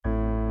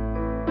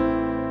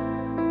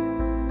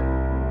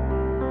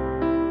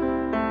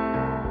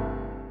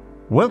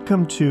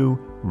Welcome to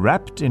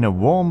Wrapped in a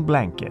Warm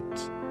Blanket,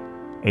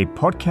 a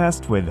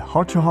podcast with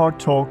heart-to-heart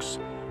talks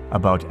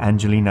about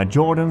Angelina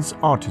Jordan's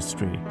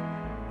artistry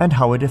and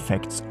how it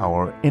affects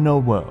our inner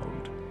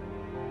world.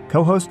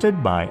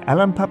 Co-hosted by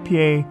Alan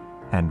Papier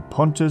and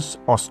Pontus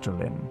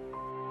Osterlin.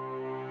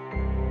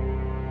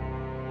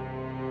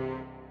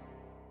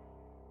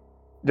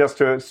 Just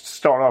to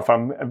start off,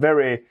 I'm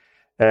very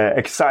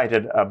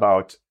excited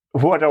about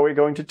what are we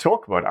going to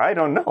talk about. I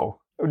don't know.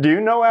 Do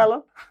you know,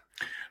 Alan?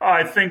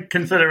 I think,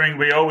 considering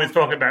we always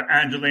talk about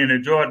Angelina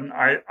Jordan,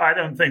 I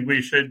don't think we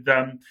should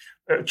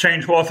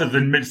change horses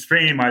in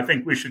midstream. I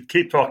think we should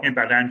keep talking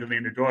about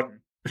Angelina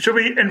Jordan. Should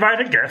we invite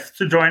a guest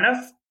to join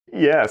us?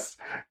 Yes,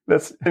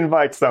 let's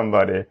invite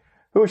somebody.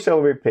 Who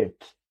shall we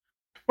pick?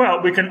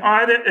 Well, we can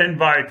either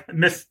invite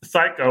Miss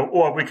Psycho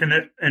or we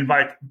can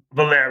invite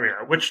Valeria.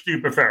 Which do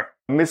you prefer?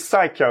 Miss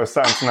Psycho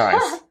sounds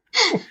nice.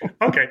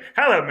 Okay.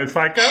 Hello, Miss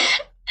Psycho.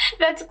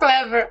 That's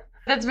clever.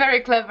 That's very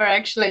clever,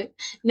 actually.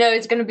 No,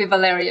 it's going to be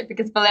Valeria,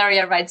 because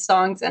Valeria writes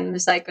songs and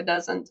Miss Psycho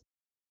doesn't.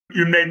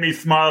 You made me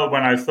smile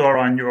when I saw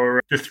on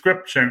your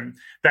description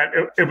that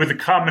it was a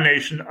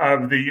combination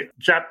of the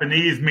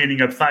Japanese meaning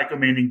of psycho,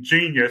 meaning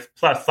genius,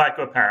 plus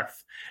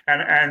psychopath.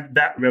 And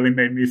that really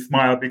made me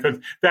smile because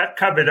that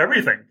covered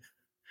everything.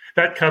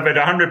 That covered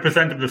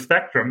 100% of the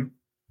spectrum.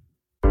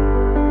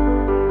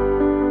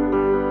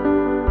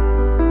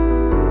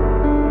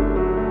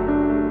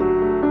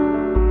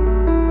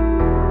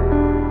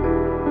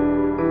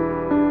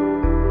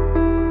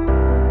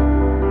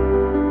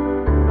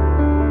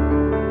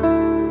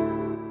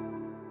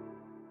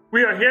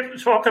 We are here to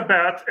talk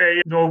about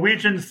a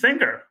Norwegian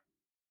singer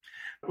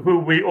who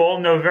we all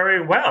know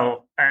very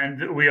well.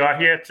 And we are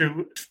here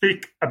to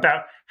speak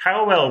about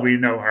how well we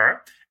know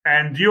her.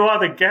 And you are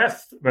the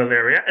guest,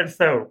 Valeria. And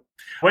so,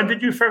 when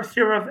did you first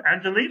hear of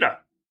Angelina?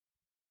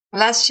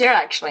 Last year,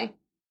 actually.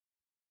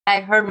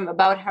 I heard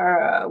about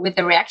her with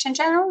the Reaction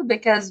channel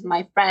because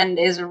my friend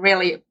is a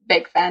really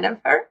big fan of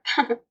her.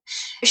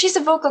 She's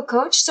a vocal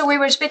coach. So we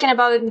were speaking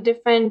about the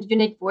different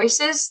unique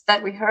voices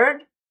that we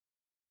heard.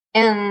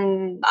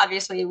 And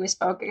obviously we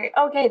spoke,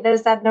 okay,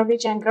 there's that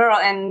Norwegian girl.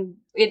 And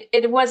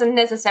it wasn't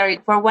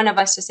necessary for one of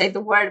us to say the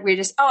word. We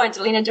just,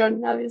 Angelina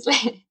Jordan,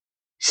 obviously.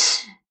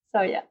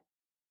 So, yeah.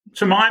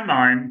 To my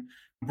mind,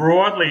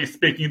 broadly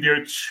speaking,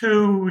 there are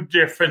two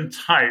different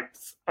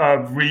types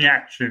of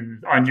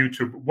reactions on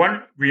YouTube.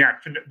 One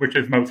reaction, which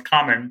is most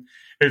common,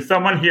 is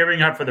someone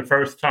hearing her for the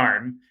first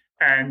time.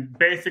 And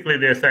basically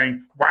they're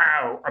saying,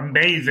 wow,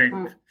 amazing.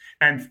 Mm.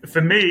 And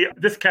for me,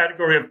 this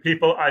category of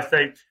people, I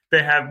say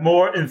they have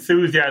more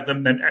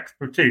enthusiasm than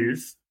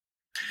expertise.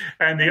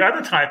 And the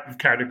other type of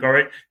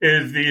category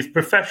is these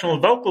professional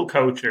vocal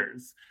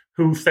coaches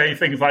who say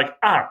things like,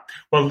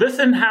 well,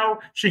 listen how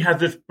she has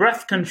this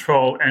breath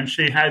control and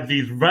she has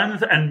these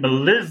runs and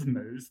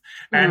melismas.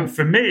 And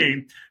for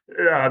me,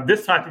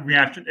 this type of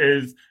reaction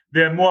is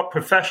they're more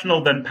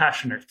professional than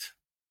passionate.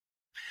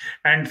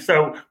 And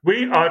so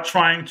we are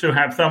trying to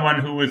have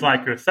someone who is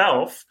like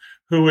yourself,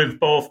 who is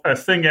both a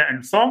singer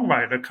and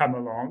songwriter, come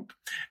along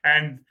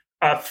and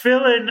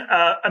fill in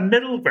a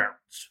middle ground,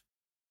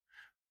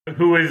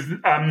 who is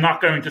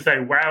not going to say,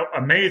 wow,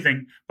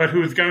 amazing, but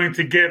who is going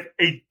to give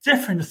a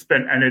different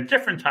spin and a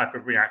different type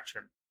of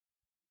reaction.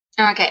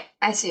 Okay,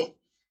 I see.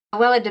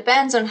 Well, it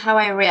depends on how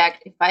I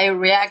react. If I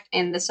react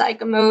in the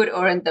psycho mood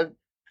or in the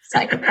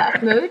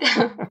psychopath mood.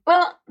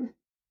 Well,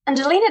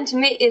 Angelina to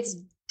me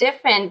is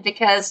different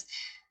because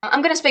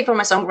I'm going to speak from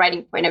a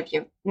songwriting point of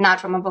view, not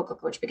from a vocal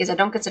coach, because I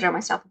don't consider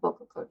myself a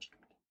vocal coach.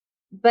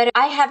 But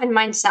I have in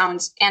mind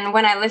sounds. And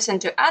when I listen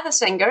to other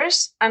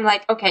singers, I'm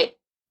like, okay,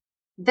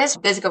 this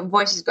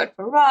voice is good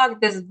for rock.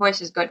 This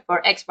voice is good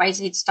for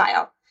XYZ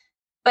style.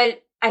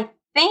 But I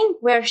think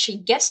where she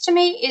gets to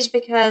me is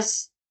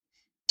because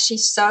she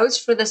sews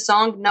through the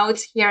song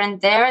notes here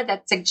and there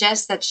that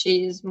suggests that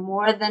she is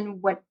more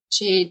than what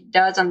she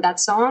does on that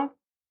song.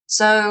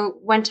 So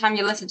one time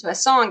you listen to a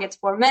song, it's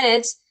 4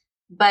 minutes,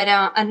 but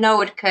a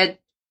note could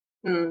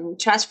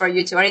transfer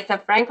you to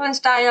Aretha Franklin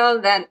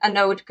style, then a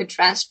note could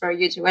transfer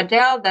you to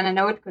Adele, then a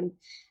note could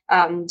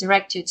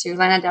direct you to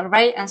Lana Del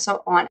Rey, and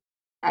so on.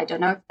 I don't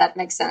know if that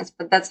makes sense,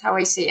 but that's how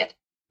I see it.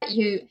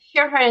 You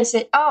hear her and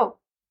say,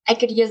 I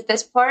could use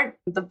this part,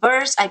 the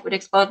verse, I could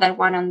explode that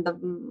one on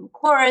the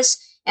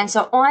chorus, and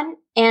so on.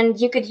 And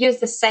you could use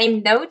the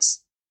same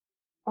notes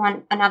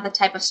on another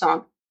type of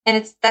song. And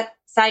it's that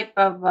type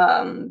of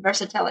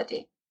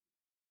versatility.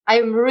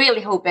 I'm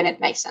really hoping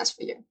it makes sense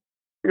for you.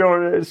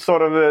 You're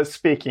sort of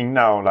speaking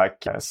now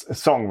like a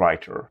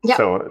songwriter. Yeah.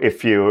 So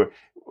if you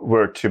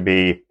were to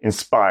be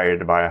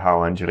inspired by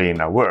how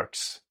Angelina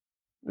works,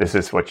 this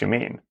is what you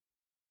mean.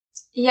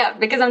 Yeah,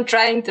 because I'm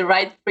trying to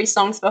write 3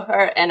 songs for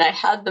her and I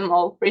had them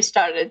all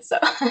pre-started. So.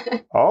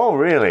 Oh,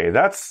 really?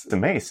 That's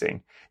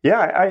amazing. Yeah,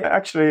 I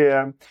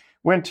actually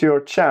went to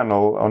your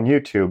channel on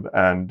YouTube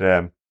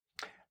and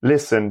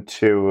listened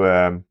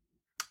to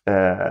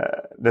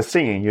the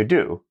singing you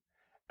do.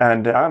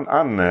 And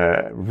I'm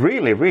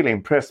really, really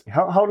impressed.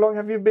 How long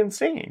have you been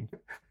singing?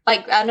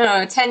 like, I don't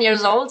know, 10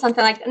 years old,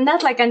 something like that.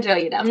 Not like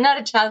Angelina. I'm not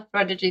a child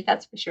prodigy,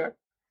 that's for sure.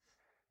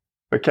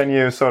 But can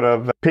you sort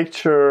of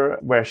picture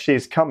where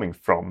she's coming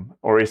from?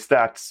 Or is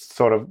that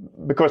sort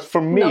of... Because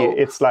for me, No.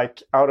 it's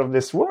like out of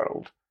this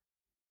world.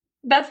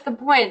 That's the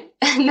point.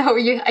 No,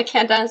 I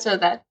can't answer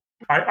that.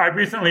 I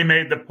recently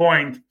made the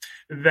point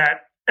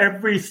that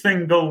every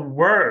single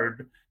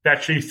word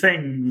that she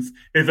sings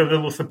is a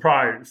little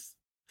surprise.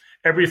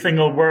 Every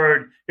single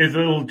word is a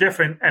little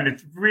different, and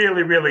it's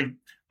really, really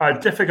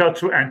difficult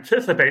to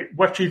anticipate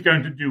what she's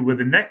going to do with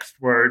the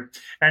next word.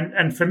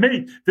 And for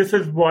me, this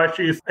is why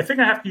I think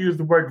I have to use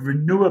the word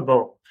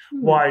renewable,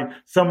 why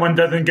someone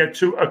doesn't get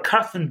too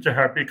accustomed to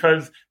her,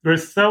 because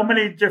there's so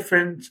many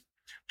different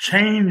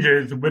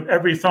changes with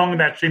every song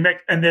that she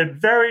makes, and they're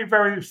very,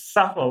 very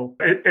subtle.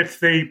 It's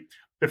the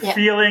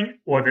feeling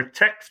or the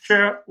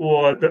texture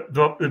or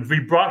the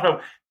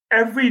vibrato.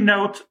 Every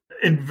note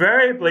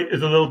invariably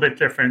is a little bit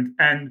different,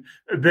 and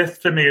this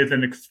to me is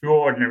an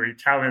extraordinary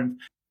talent.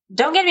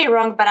 Don't get me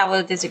wrong, but I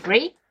will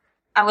disagree.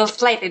 I will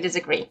slightly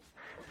disagree.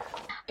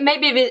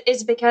 Maybe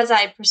it's because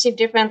I perceive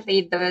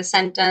differently the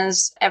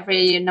sentence,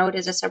 every note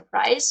is a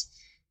surprise.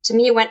 To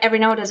me, when every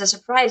note is a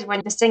surprise,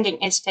 when the singing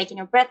is taking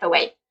your breath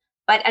away.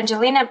 But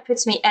Angelina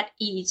puts me at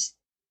ease.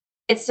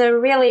 It's a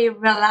really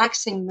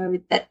relaxing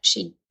mood that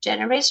she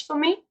generates for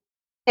me.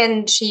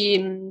 And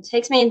she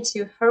takes me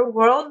into her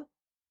world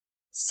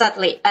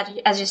subtly,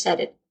 as you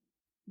said it.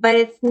 But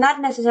it's not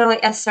necessarily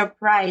a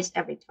surprise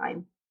every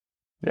time.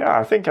 Yeah,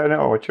 I think I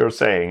know what you're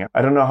saying.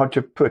 I don't know how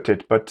to put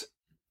it, but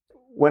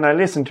when I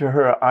listen to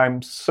her,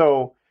 I'm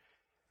so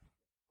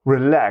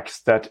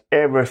relaxed that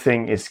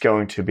everything is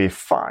going to be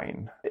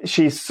fine.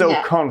 She's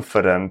so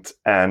confident,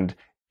 and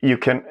you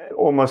can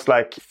almost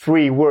like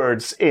 3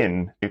 words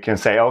in, you can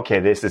say, okay,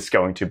 this is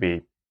going to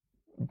be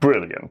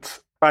brilliant.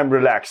 I'm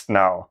relaxed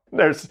now.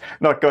 There's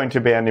not going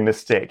to be any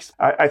mistakes.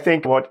 I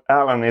think what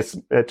Alan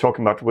is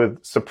talking about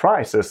with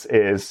surprises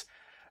is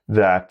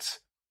that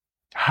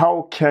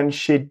how can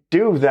she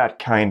do that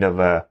kind of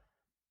a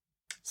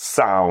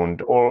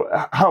sound?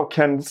 Or how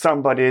can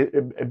somebody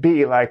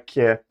be like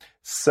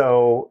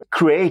so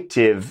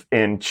creative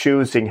in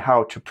choosing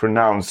how to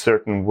pronounce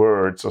certain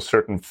words or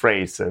certain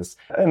phrases?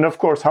 And of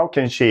course, how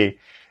can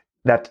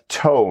that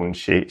tone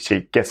she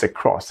gets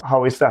across,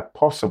 how is that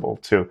possible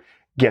to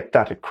get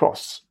that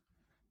across?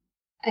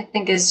 I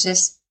think it's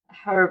just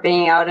her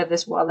being out of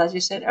this world, as you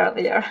said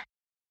earlier.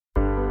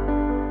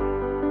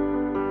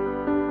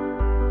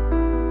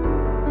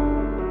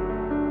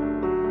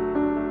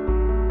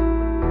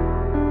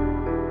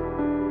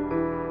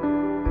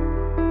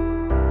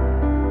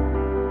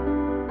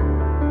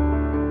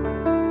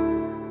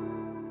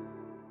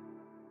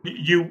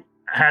 You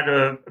had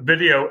a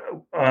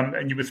video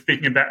and you were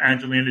speaking about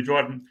Angelina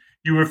Jordan.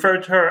 You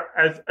referred to her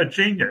as a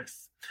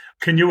genius.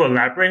 Can you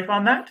elaborate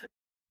on that?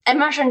 I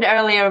mentioned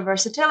earlier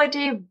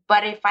versatility,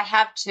 but if I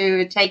have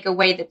to take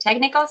away the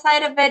technical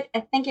side of it,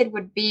 I think it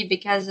would be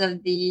because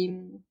of the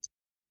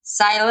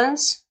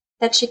silence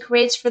that she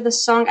creates for the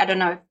song. I don't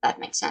know if that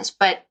makes sense,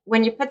 but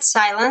when you put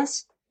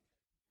silence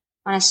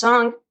on a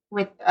song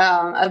with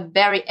a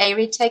very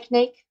airy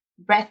technique,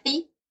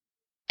 breathy,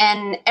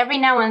 and every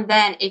now and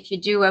then, if you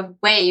do a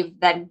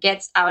wave that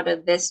gets out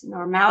of this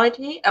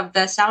normality of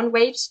the sound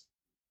waves,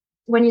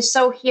 when you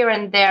sow here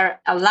and there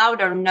a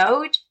louder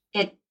note,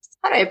 how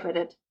do I put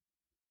it?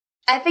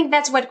 I think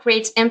that's what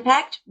creates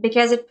impact,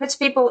 because it puts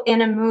people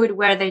in a mood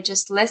where they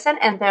just listen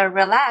and they're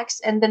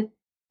relaxed. And then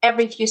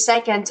every few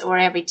seconds or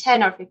every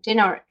 10 or 15,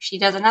 or she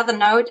does another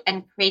note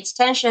and creates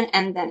tension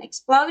and then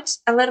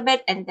explodes a little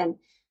bit and then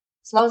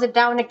slows it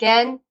down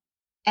again.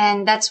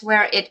 And that's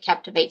where it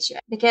captivates you,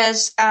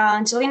 because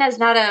Angelina is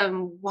not a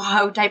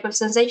wow type of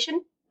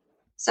sensation.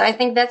 So I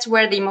think that's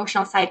where the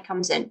emotional side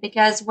comes in,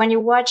 because when you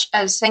watch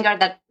a singer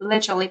that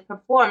literally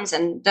performs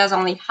and does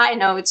only high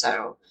notes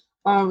or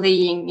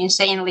only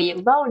insanely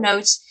low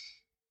notes,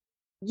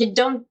 you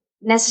don't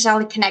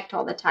necessarily connect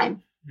all the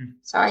time.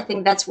 So I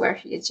think that's where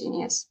she is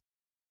genius.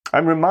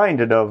 I'm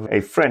reminded of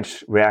a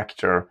French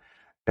reactor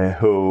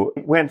who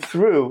went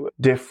through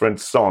different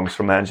songs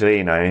from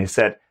Angelina, and he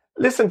said,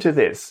 listen to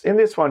this. In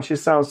this one, she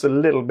sounds a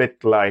little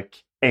bit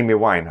like Amy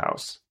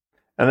Winehouse.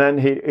 And then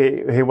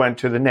he went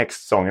to the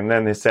next song, and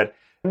then he said,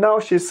 now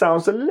she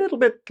sounds a little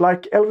bit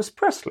like Elvis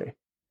Presley.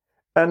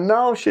 And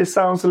now she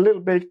sounds a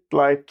little bit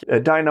like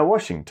Dinah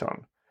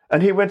Washington.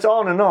 And he went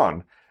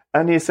on.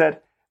 And he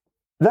said,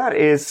 that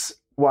is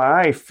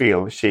why I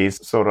feel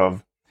she's sort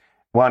of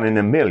one in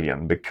a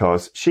million,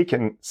 because she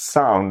can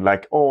sound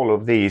like all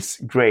of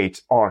these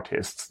great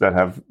artists that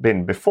have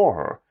been before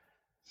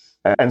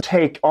her and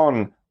take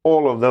on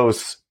all of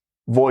those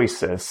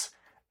voices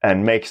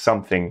and make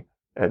something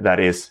that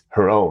is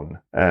her own.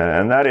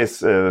 And that is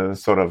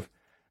sort of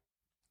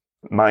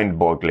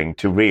mind-boggling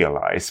to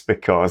realize,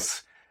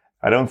 because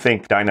I don't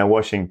think Dinah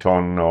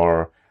Washington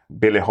or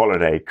Billie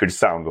Holiday could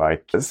sound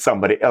like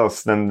somebody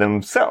else than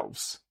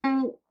themselves.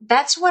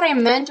 That's what I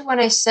meant when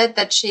I said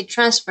that she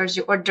transfers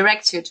you or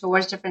directs you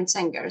towards different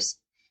singers.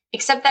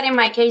 Except that in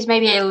my case,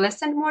 maybe I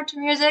listened more to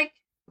music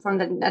from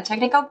the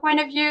technical point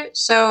of view.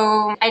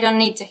 So I don't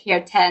need to hear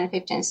 10,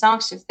 15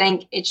 songs to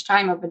think each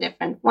time of a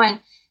different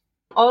one.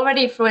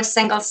 Already through a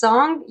single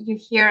song, you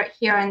hear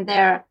here and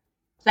there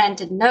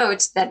planted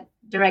notes that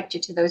direct you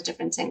to those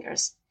different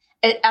singers.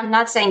 I'm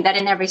not saying that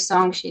in every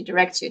song she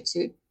directs you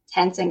to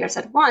 10 singers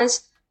at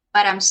once,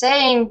 but I'm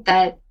saying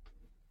that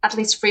at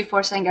least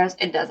 3-4 singers,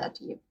 it does that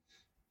to you.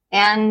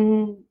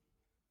 And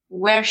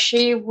where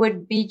she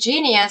would be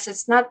genius,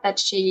 it's not that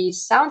she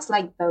sounds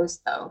like those,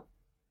 though.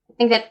 I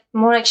think that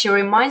more like she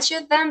reminds you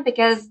of them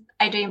because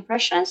I do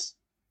impersonations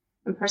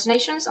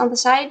on the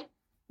side.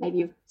 Maybe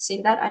you've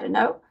seen that, I don't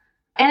know.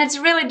 And it's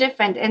really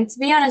different. And to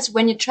be honest,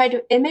 when you try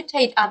to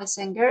imitate other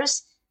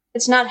singers,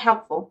 it's not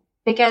helpful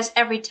because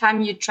every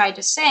time you try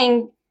to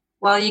sing,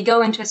 well, you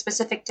go into a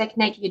specific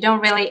technique, you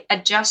don't really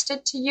adjust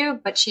it to you,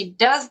 but she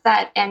does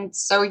that. And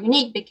it's so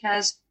unique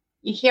because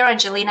you hear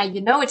Angelina,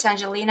 you know it's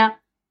Angelina,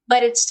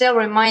 but it still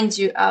reminds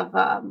you of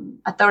a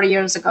 30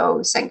 years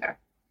ago singer.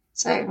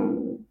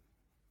 So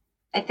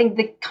I think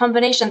the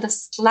combination, the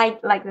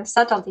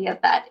subtlety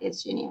of that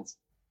is genius.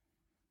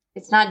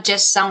 It's not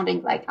just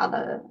sounding like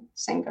other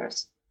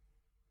singers.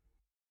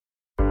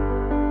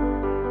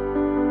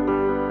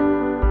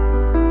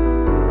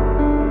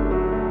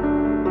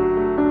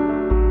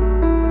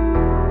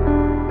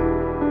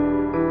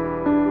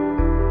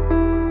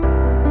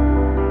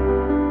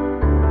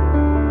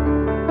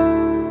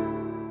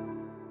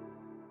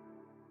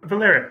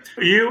 Valeria,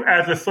 you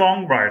as a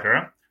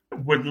songwriter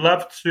would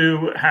love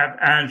to have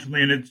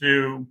Angelina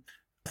do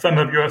some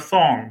of your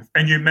songs.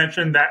 And you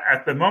mentioned that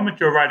at the moment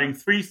you're writing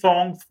 3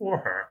 songs for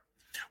her.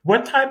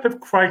 What type of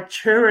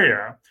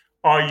criteria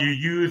are you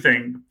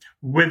using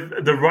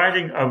with the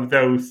writing of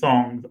those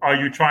songs? Are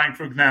you trying,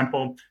 for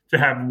example, to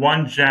have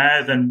one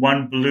jazz and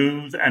one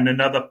blues and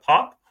another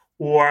pop?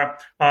 Or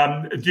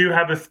do you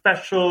have a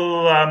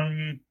special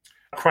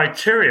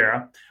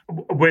criteria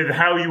with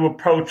how you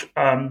approach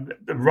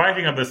the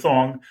writing of the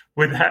song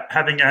with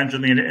having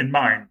Angelina in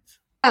mind?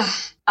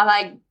 I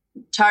like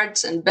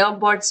charts and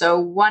billboards, so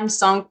one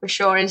song for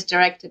sure is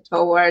directed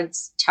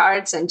towards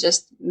charts and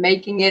just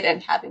making it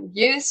and having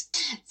views.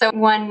 So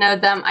one of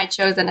them I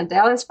chose an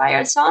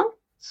Adele-inspired song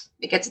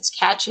because it's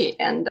catchy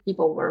and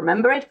people will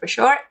remember it for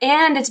sure.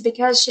 And it's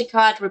because she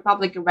caught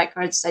Republic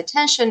Records'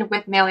 attention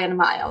with Million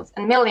Miles.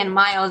 And Million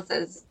Miles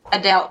is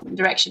Adele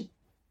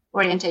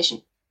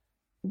orientation.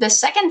 The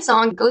second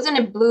song goes in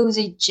a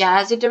bluesy,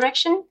 jazzy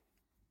direction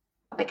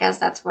because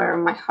that's where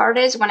my heart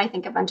is when I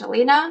think of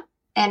Angelina.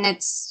 And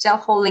it's still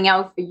holding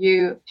out for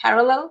you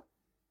parallel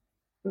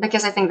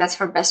because I think that's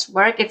her best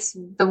work. It's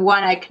the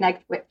one I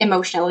connect with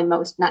emotionally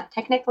most, not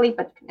technically,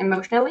 but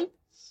emotionally.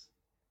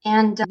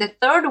 And the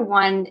third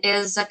one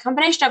is a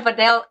combination of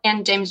Adele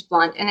and James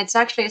Blunt. And it's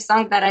actually a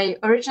song that I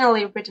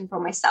originally written for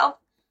myself.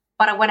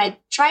 But when I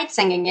tried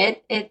singing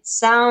it, it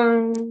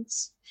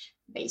sounds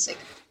basic.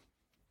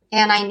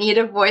 And I need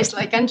a voice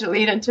like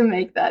Angelina to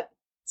make that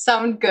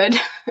sound good.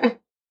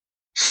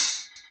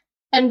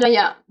 And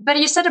but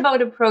you said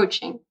about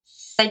approaching.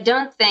 I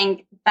don't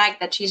think the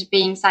fact that she's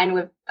being signed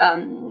with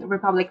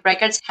Republic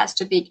Records has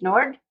to be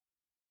ignored.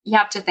 You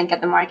have to think at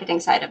the marketing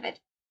side of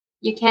it.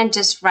 You can't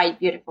just write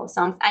beautiful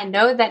songs. I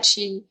know that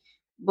she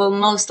will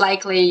most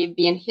likely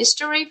be in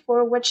history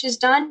for what she's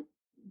done,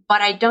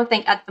 but I don't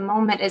think at the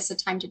moment it's the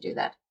time to do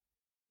that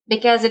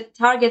because it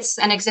targets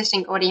an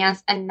existing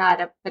audience and not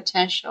a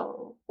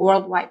potential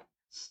worldwide.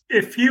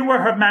 If you were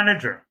her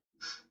manager,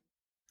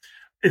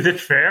 is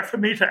it fair for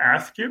me to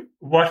ask you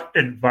what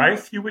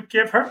advice you would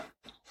give her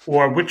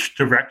or which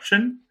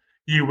direction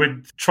you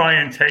would try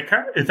and take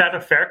her? Is that a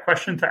fair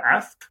question to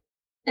ask?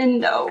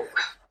 No,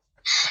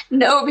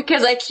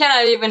 because I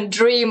cannot even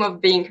dream of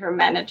being her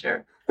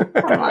manager.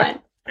 Come on.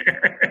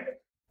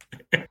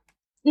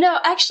 No,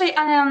 actually,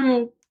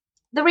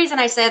 the reason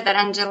I said that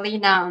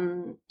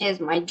Angelina is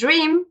my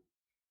dream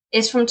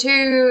is from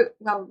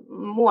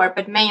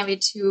mainly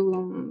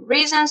two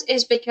reasons.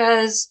 Is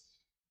because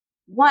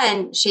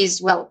one,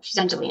 she's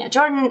Angelina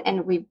Jordan,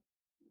 and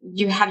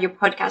you have your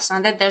podcast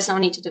on that. There's no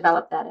need to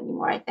develop that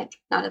anymore, I think,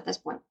 not at this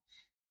point.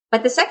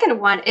 But the second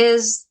one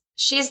is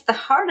she's the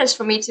hardest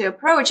for me to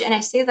approach, and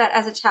I see that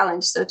as a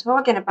challenge. So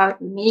talking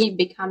about me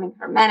becoming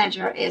her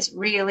manager is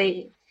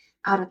really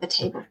out of the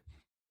table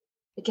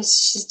because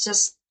she's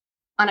just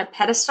on a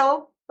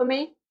pedestal for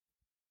me.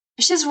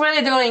 She's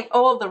really doing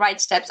all the right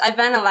steps. I've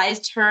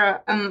analyzed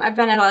her. I've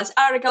analyzed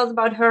articles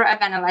about her.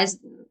 I've analyzed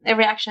the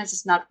reactions.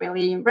 It's not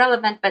really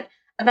relevant, but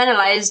I've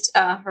analyzed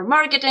her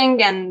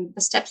marketing and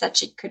the steps that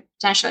she could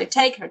potentially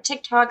take, her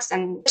TikToks,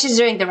 and she's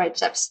doing the right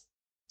steps.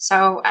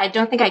 So I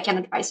don't think I can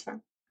advise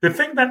her. The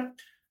thing that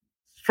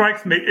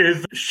strikes me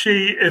is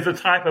she is a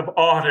type of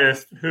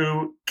artist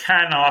who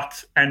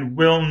cannot and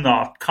will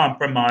not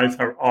compromise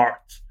her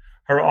art.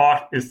 Her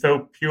art is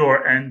so pure.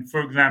 And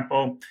for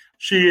example,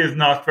 she is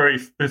not very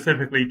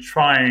specifically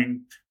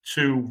trying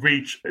to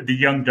reach the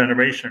young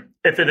generation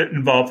if it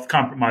involves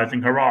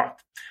compromising her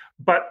art.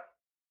 But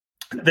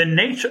the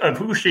nature of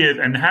who she is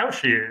and how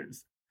she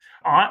is,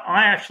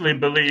 I actually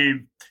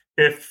believe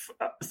if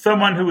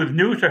someone who is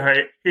new to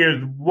her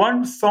hears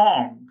one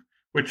song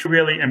which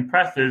really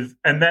impresses.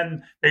 And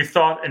then they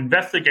start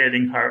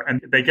investigating her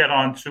and they get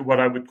onto what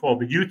I would call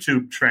the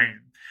YouTube train.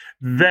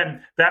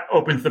 Then that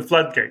opens the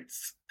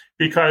floodgates,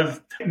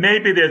 because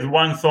maybe there's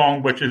one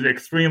song which is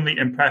extremely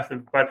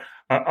impressive, but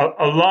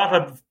a lot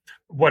of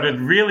what is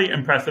really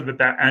impressive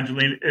about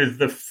Angelina is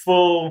the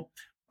full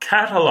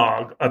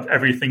catalog of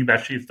everything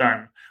that she's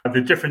done,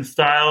 the different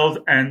styles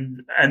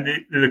and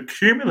the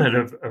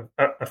cumulative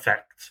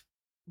effect.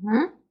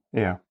 Mm-hmm.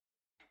 Yeah.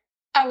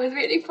 I was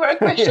waiting for a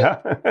question.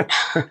 Yeah.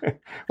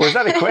 Was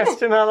that a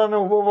question? I don't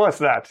know. What was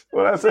that?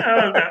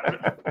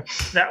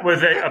 That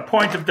was a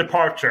point of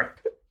departure.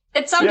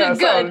 It sounded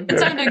good. It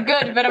sounded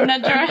good, but I'm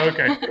not sure.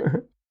 Okay.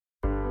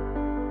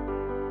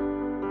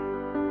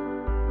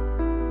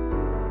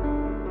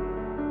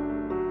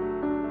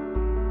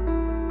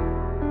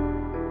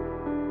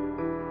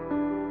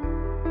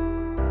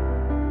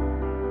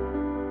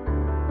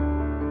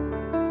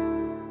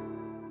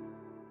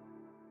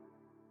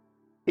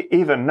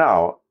 Even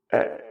now,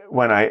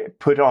 when I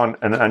put on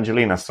an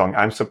Angelina song,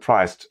 I'm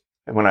surprised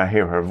when I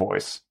hear her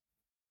voice,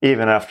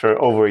 even after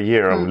over a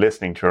year of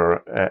listening to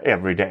her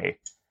every day.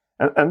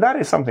 And that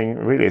is something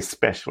really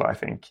special, I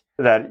think,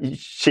 that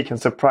she can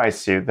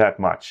surprise you that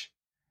much.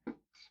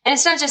 And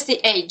it's not just the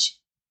age,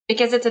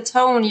 because it's a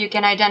tone you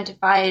can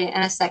identify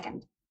in a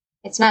second.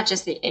 It's not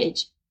just the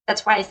age.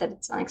 That's why I said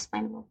it's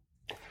unexplainable.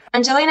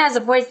 Angelina has a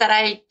voice that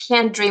I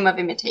can't dream of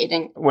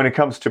imitating. When it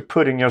comes to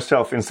putting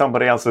yourself in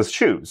somebody else's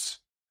shoes,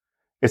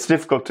 it's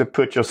difficult to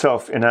put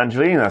yourself in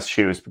Angelina's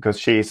shoes because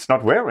she's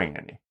not wearing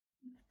any.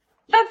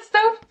 That's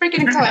so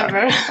freaking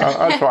clever.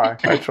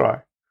 I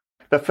try.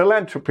 The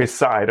philanthropy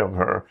side of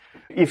her,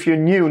 if you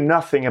knew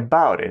nothing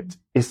about it,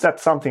 is that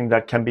something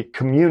that can be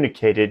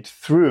communicated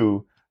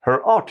through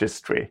her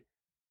artistry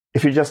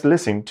if you just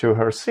listen to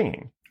her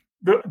singing?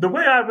 The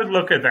way I would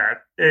look at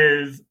that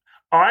is,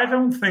 I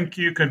don't think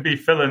you can be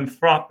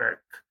philanthropic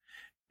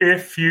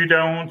if you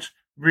don't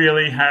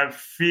really have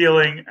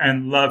feeling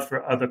and love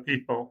for other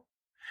people.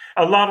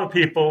 A lot of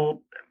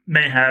people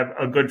may have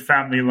a good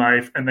family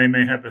life and they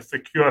may have a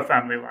secure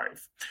family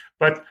life,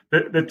 but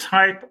the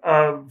type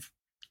of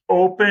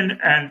open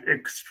and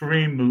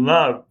extreme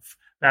love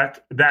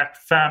that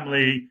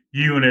family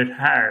unit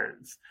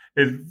has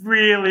is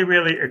really,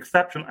 really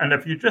exceptional. And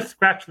if you just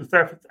scratch the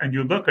surface and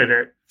you look at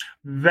it,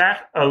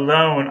 that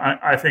alone,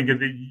 I think,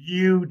 is a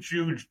huge,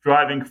 huge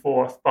driving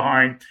force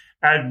behind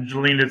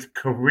Angelina's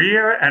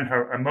career and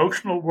her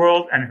emotional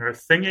world and her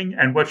singing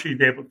and what she's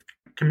able to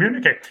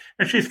communicate.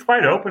 And she's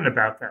quite open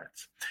about that.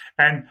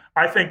 And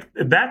I think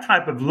that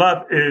type of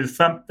love is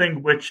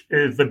something which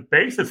is the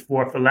basis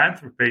for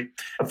philanthropy.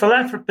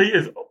 Philanthropy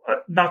is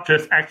not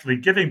just actually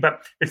giving,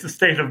 but it's a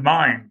state of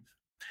mind.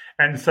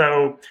 And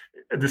so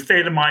the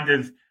state of mind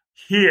is,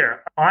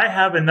 here, I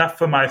have enough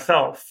for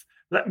myself.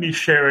 Let me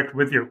share it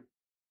with you.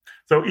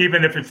 So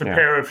even if it's a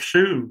pair of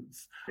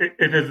shoes,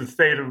 it is a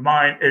state of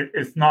mind.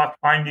 It's not,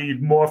 I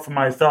need more for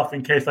myself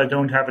in case I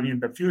don't have any in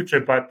the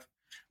future, but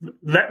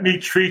let me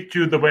treat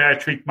you the way I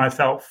treat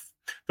myself.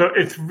 So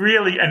it's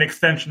really an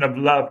extension of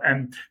love.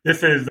 And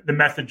this is the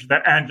message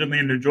that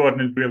Angelina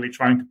Jordan is really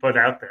trying to put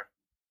out there.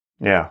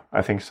 Yeah,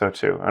 I think so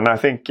too. And I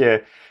think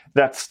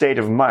that state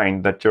of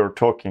mind that you're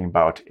talking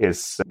about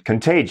is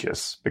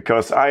contagious,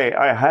 because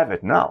I have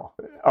it now.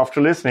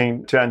 After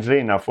listening to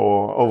Angelina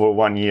for over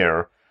 1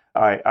 year,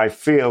 I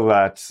feel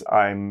that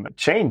I'm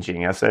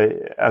changing as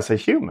a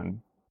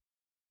human.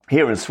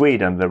 Here in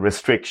Sweden, the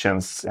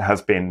restrictions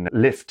has been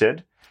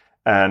lifted.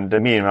 And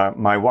me and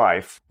my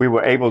wife, we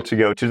were able to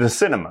go to the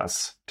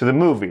cinemas, to the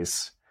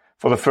movies,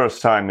 for the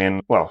first time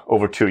in,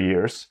 over 2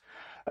 years.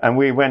 And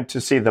we went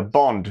to see the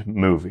Bond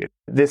movie.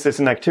 This is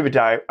an activity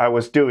I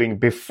was doing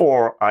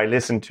before I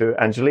listened to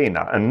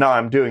Angelina. And now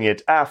I'm doing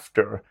it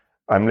after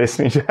I'm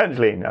listening to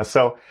Angelina.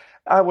 So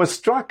I was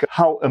struck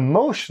how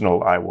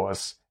emotional I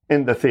was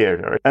in the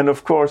theater. And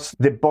of course,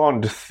 the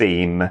Bond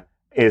theme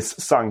is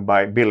sung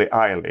by Billie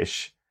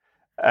Eilish.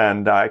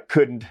 And I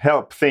couldn't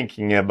help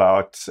thinking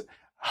about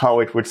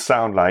how it would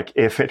sound like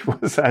if it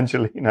was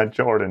Angelina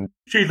Jordan.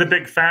 She's a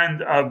big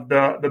fan of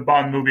the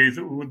Bond movies.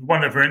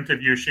 One of her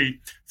interviews, she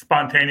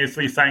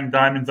spontaneously sang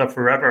Diamonds Are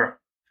Forever.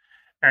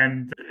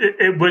 And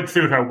it would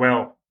suit her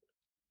well.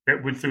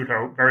 It would suit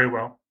her very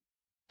well.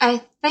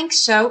 I think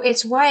so.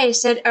 It's why I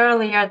said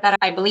earlier that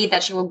I believe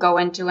that she will go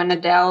into an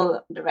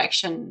Adele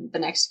direction, the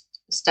next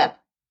step.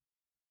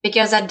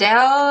 Because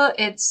Adele,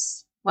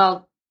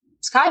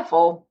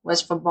 Skyfall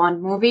was for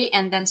Bond movie,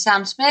 and then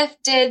Sam Smith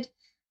did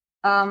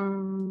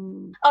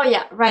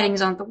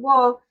Writings on the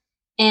Wall.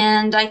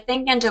 And I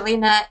think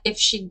Angelina, if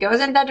she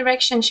goes in that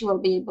direction, she will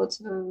be able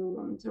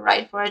to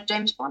write for a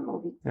James Bond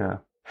movie. Yeah.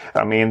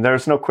 I mean,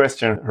 there's no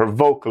question her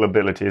vocal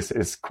abilities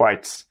is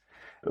quite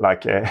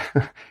like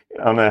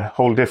on a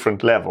whole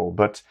different level.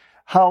 But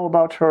how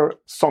about her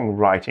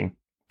songwriting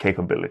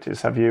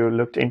capabilities? Have you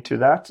looked into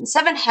that?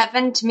 Seventh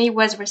Heaven to me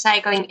was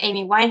recycling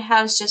Amy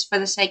Winehouse just for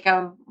the sake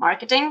of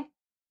marketing,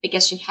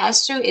 because she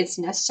has to. It's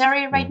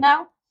necessary right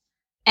now.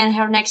 And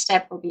her next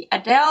step will be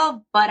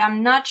Adele, but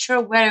I'm not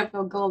sure where it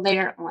will go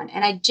later on.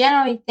 And I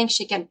generally think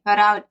she can put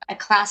out a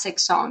classic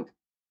song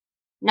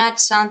not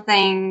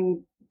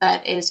something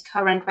that is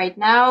current right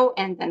now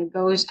and then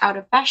goes out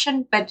of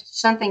fashion, but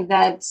something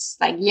that's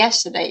like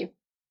yesterday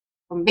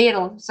from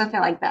Beatles, something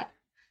like that.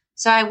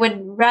 So I would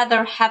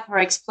rather have her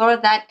explore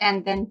that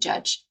and then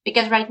judge.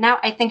 Because right now,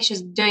 I think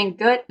she's doing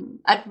good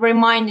at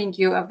reminding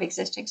you of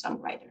existing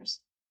songwriters.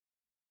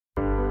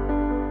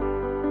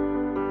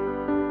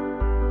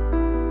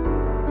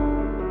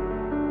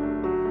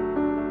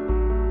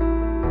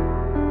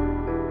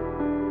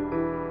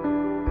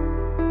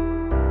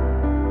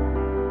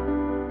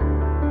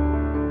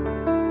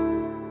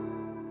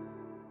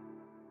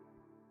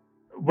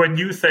 When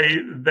you say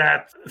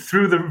that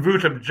through the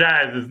route of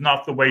jazz is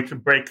not the way to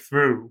break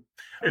through,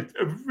 it's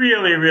a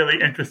really, really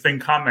interesting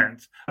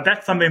comment.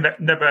 That's something that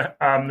never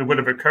would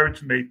have occurred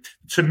to me.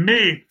 To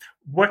me,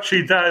 what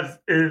she does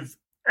is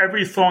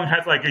every song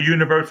has like a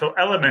universal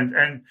element,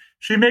 and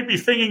she may be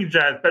singing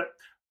jazz, but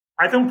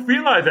I don't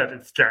realize that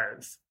it's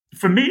jazz.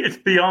 For me, it's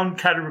beyond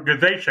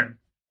categorization.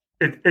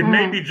 It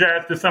may be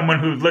jazz to someone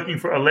who's looking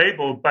for a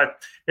label,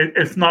 but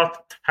it's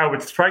not how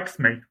it strikes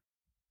me.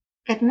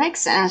 It makes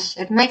sense.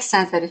 It makes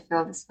sense that you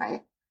feel this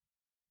way.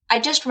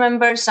 I just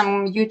remember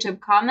some YouTube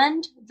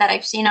comment that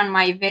I've seen on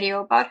my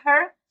video about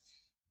her.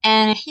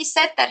 And he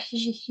said that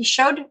he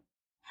showed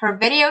her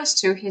videos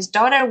to his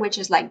daughter, which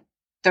is like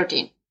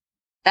 13.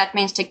 That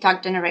means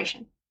TikTok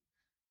generation.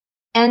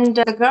 And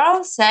the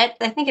girl said,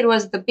 I think it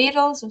was the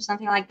Beatles or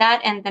something like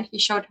that. And then he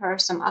showed her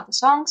some other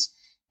songs.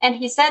 And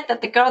he said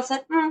that the girl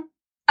said,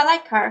 I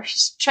like her.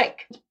 She's a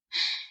trick.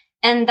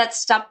 And that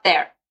stopped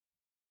there.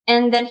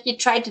 And then he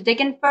tried to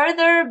dig in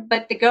further,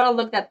 but the girl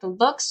looked at the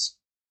looks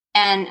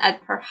and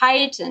at her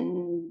height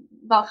and,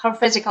 well, her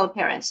physical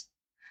appearance.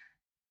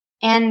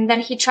 And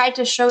then he tried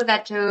to show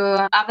that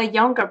to other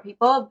younger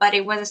people, but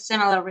it was a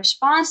similar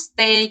response.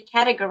 They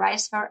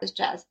categorized her as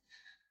jazz.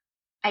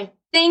 I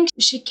think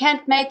she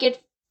can't make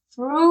it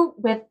through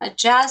with a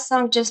jazz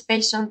song just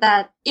based on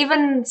that.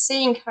 Even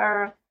seeing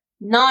her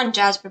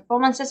non-jazz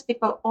performances,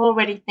 people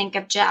already think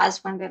of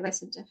jazz when they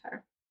listen to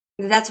her.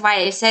 That's why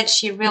I said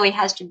she really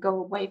has to go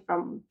away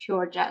from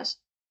pure jazz.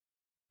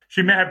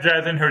 She may have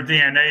jazz in her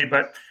DNA,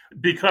 but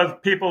because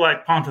people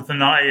like Pontus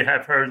and I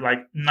have heard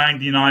like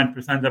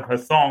 99% of her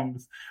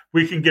songs,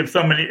 we can give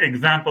so many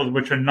examples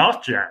which are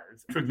not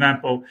jazz. For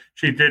example,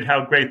 she did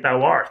How Great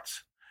Thou Art,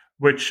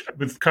 which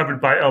was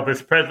covered by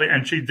Elvis Presley,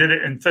 and she did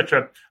it in such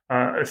a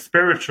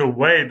spiritual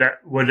way that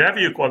whatever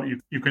you call it,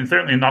 you can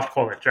certainly not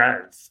call it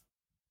jazz.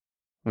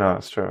 No,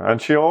 it's true.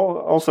 And she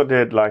also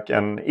did like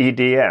an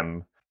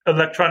EDM.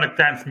 Electronic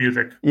dance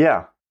music.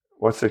 Yeah.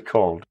 What's it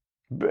called?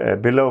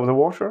 Below the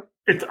Water?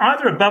 It's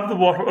either above the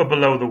water or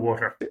below the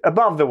water.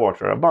 Above the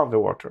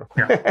water.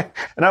 Yeah.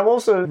 And I've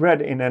also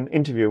read in an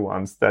interview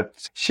once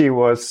that she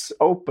was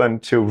open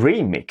to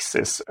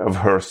remixes of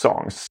her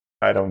songs.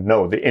 I don't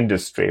know the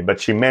industry, but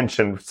she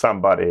mentioned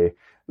somebody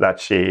that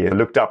she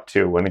looked up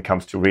to when it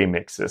comes to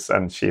remixes.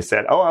 And she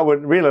said, I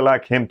would really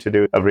like him to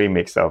do a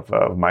remix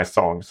of my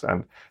songs.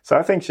 And so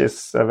I think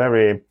she's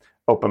very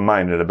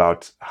open-minded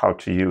about how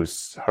to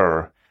use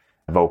her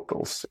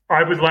vocals.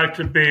 I would like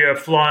to be a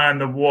fly on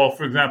the wall,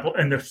 for example,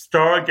 in the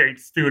Stargate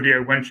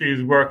studio when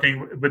she's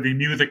working with the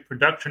music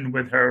production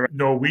with her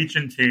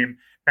Norwegian team,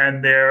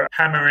 and they're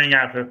hammering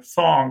out a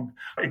song,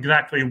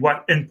 exactly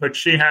what input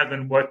she has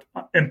and what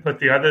input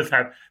the others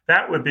have.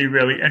 That would be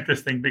really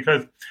interesting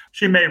because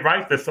she may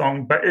write the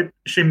song, but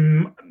she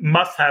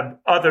must have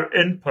other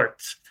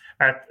inputs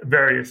at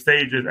various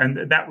stages,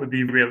 and that would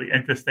be really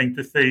interesting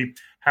to see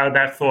how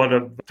that sort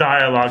of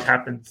dialogue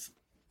happens.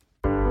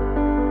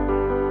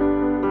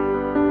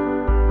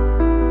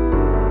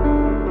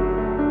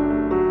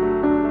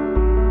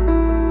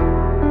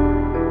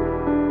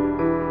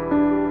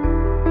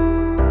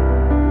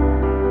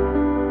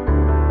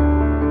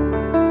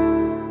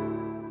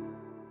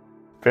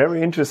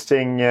 Very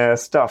interesting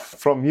stuff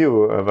from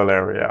you,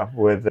 Valeria,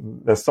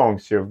 with the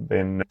songs you've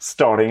been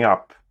starting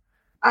up.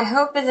 I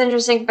hope it's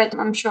interesting, but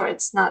I'm sure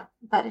it's not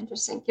that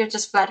interesting. You're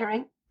just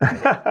flattering.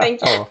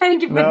 Thank you.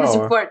 Thank you for the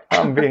support.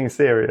 I'm being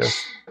serious.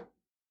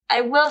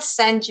 I will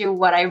send you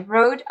what I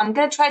wrote. I'm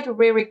going to try to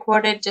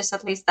re-record it, just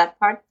at least that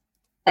part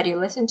that you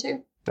listened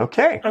to.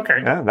 Okay.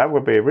 Yeah, that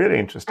would be really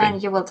interesting.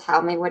 And you will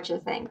tell me what you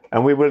think.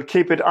 And we will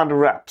keep it under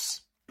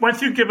wraps.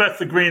 Once you give us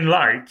the green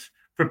light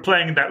for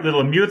playing that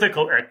little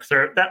musical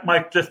excerpt, that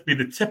might just be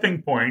the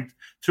tipping point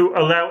to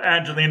allow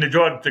Angelina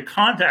Jordan to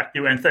contact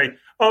you and say,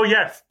 oh,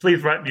 yes,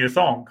 please write me a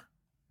song.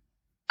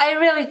 I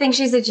really think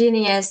she's a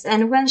genius.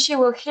 And when she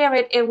will hear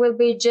it, it will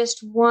be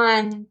just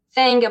one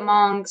thing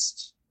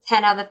amongst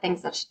 10 other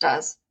things that she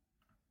does.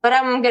 But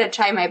I'm going to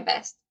try my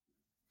best.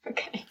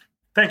 Okay.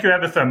 Thank you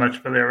ever so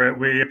much, Valeria.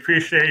 We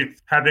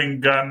appreciate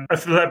having a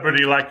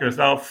celebrity like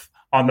yourself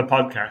on the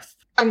podcast.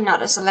 I'm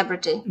not a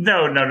celebrity.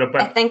 No,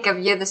 but I think of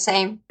you the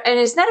same. And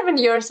it's not even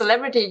you're a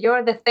celebrity.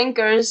 You're the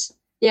thinkers,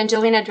 the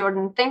Angelina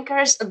Jordan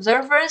thinkers,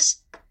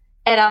 observers.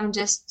 And I'm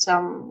just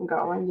some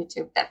girl on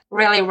YouTube that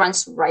really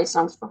wants to write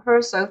songs for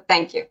her. So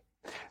thank you.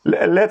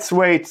 Let's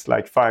wait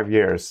like 5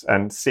 years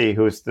and see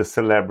who's the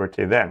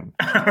celebrity then.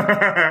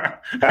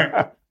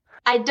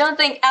 I don't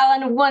think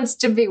Alan wants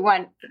to be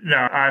one. No,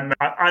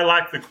 I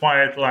like the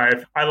quiet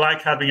life. I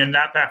like having a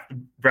nap after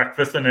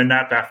breakfast and a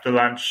nap after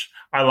lunch.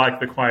 I like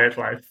the quiet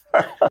life.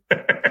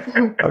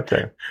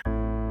 Okay.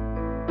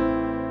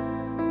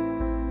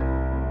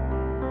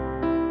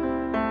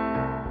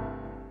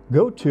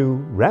 Go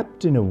to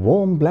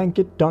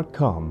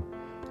wrappedinawarmblanket.com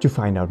to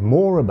find out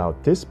more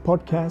about this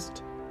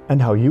podcast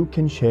and how you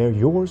can share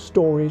your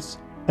stories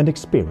and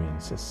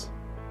experiences.